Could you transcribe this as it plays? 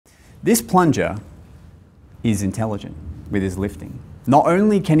This plunger is intelligent with his lifting. Not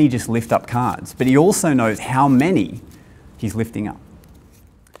only can he just lift up cards, but he also knows how many he's lifting up.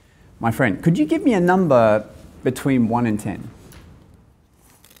 My friend, could you give me a number between 1 and 10?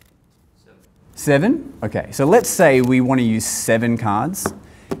 7? Okay, so let's say we want to use 7 cards,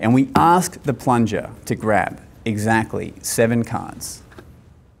 and we ask the plunger to grab exactly 7 cards.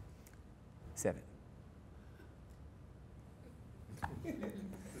 7.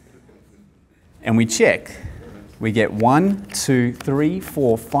 And we check. We get 1, 2, 3,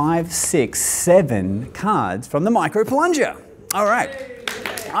 4, 5, 6, 7 cards from the micro plunger. All right.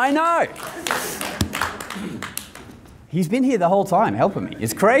 I know. He's been here the whole time helping me.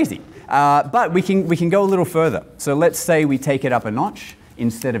 It's crazy. But we can go a little further. So let's say we take it up a notch.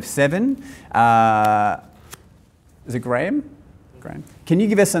 Instead of 7, is it Graham? Graham. Can you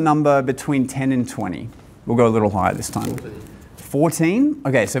give us a number between 10 and 20? We'll go a little higher this time. 14?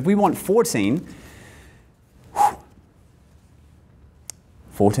 Okay, so if we want 14,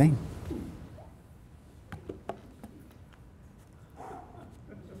 14.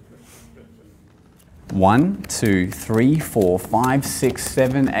 One, 2, 3, 4, 5, 6,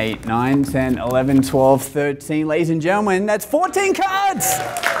 7, 8, 9, 10, 11, 12, 13. Ladies and gentlemen, that's 14 cards!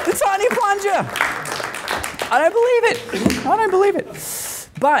 The Tiny Plunger! I don't believe it. I don't believe it.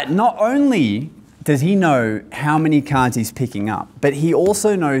 But not only does he know how many cards he's picking up, but he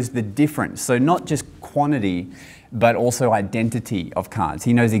also knows the difference. So not just quantity, but also identity of cards.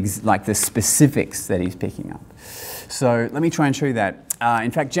 He knows like the specifics that he's picking up. So let me try and show you that.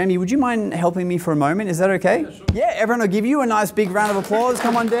 In fact, Jamie, would you mind helping me for a moment? Is that okay? Yeah, sure. Yeah, everyone will give you a nice big round of applause.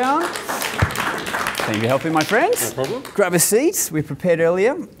 Come on down. Thank you for helping, my friends. No problem. Grab a seat. We prepared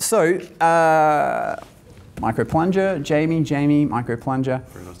earlier. So, micro plunger, Jamie, micro plunger.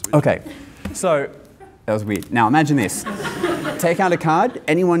 Very nice to meet you. Okay, so that was weird. Now imagine this. Take out a card,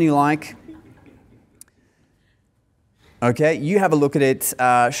 anyone you like. Okay, you have a look at it.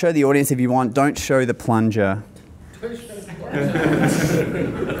 Show the audience if you want. Don't show the plunger.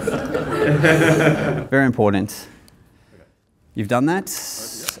 Very important. You've done that?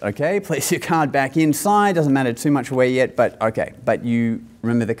 Okay, place your card back inside. Doesn't matter too much away yet, but okay. But you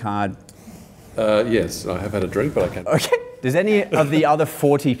remember the card? Yes, I have had a drink, but I can't. Okay. Does any of the other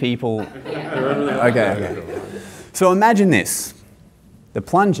 40 people... Okay. So imagine this. The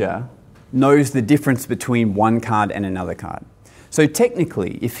plunger knows the difference between one card and another card. So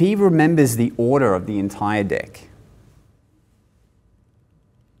technically, if he remembers the order of the entire deck,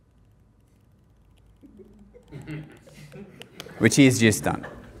 which he has just done,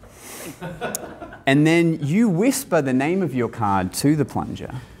 and then you whisper the name of your card to the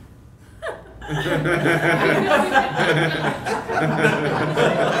plunger,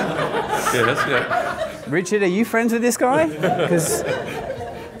 Richard, are you friends with this guy? Because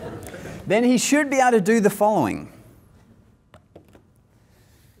then he should be able to do the following.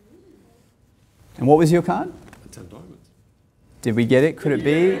 And what was your card? 10 diamonds. Did we get it? Could it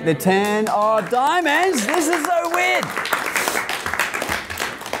be the 10? Oh, diamonds! This is so weird.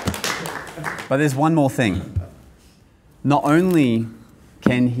 But there's one more thing. Not only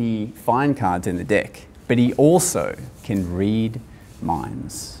can he find cards in the deck, but he also can read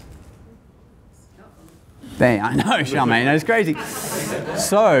minds. There, I know, Charmaine, that's crazy.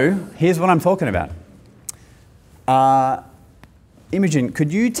 So, here's what I'm talking about. Imogen,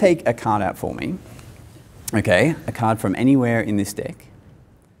 could you take a card out for me? Okay, a card from anywhere in this deck.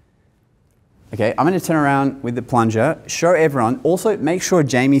 Okay, I'm going to turn around with the plunger, show everyone. Also, make sure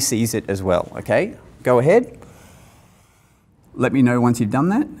Jamie sees it as well, okay? Go ahead. Let me know once you've done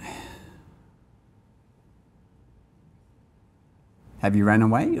that. Have you ran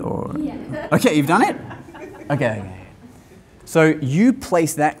away or? Yeah. Okay, you've done it? Okay. So you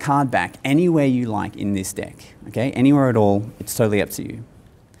place that card back anywhere you like in this deck, okay? Anywhere at all, it's totally up to you.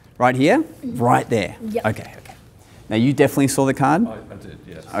 Right here? Right there? Yep. Okay. Now you definitely saw the card? I did,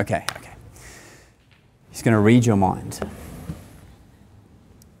 yes. Okay. He's going to read your mind.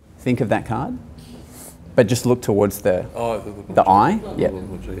 Think of that card, but just look towards the eye. Yep. Yeah.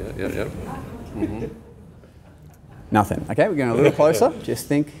 Mm-hmm. Nothing. Okay, we're going a little closer. Just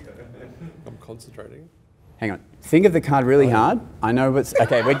think. I'm concentrating. Hang on. Think of the card really hard. I know what's...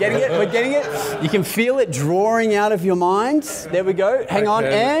 Okay, we're getting it. You can feel it drawing out of your mind. There we go. Hang on,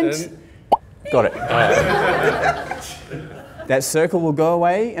 and... Got it. That circle will go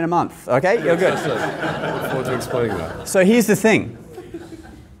away in a month. Okay, you're good. Look forward to explaining that. So here's the thing.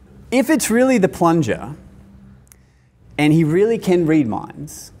 If it's really the plunger, and he really can read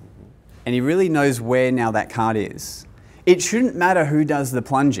minds, and he really knows where now that card is, it shouldn't matter who does the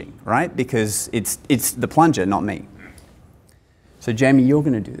plunging, right? Because it's the plunger, not me. So Jamie, you're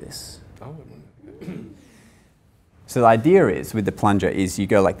going to do this. Oh, So the idea is, with the plunger, is you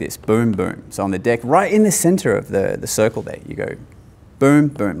go like this, boom, boom. So on the deck, right in the center of the circle there, you go boom,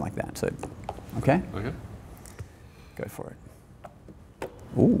 boom, like that. So, okay? okay. Go for it.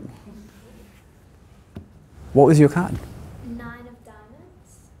 Ooh. What was your card? 9 of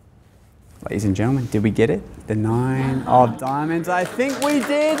diamonds. Ladies and gentlemen, did we get it? The 9 of diamonds. I think we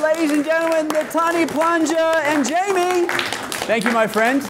did, ladies and gentlemen, the Tiny Plunger and Jamie. Thank you, my friend.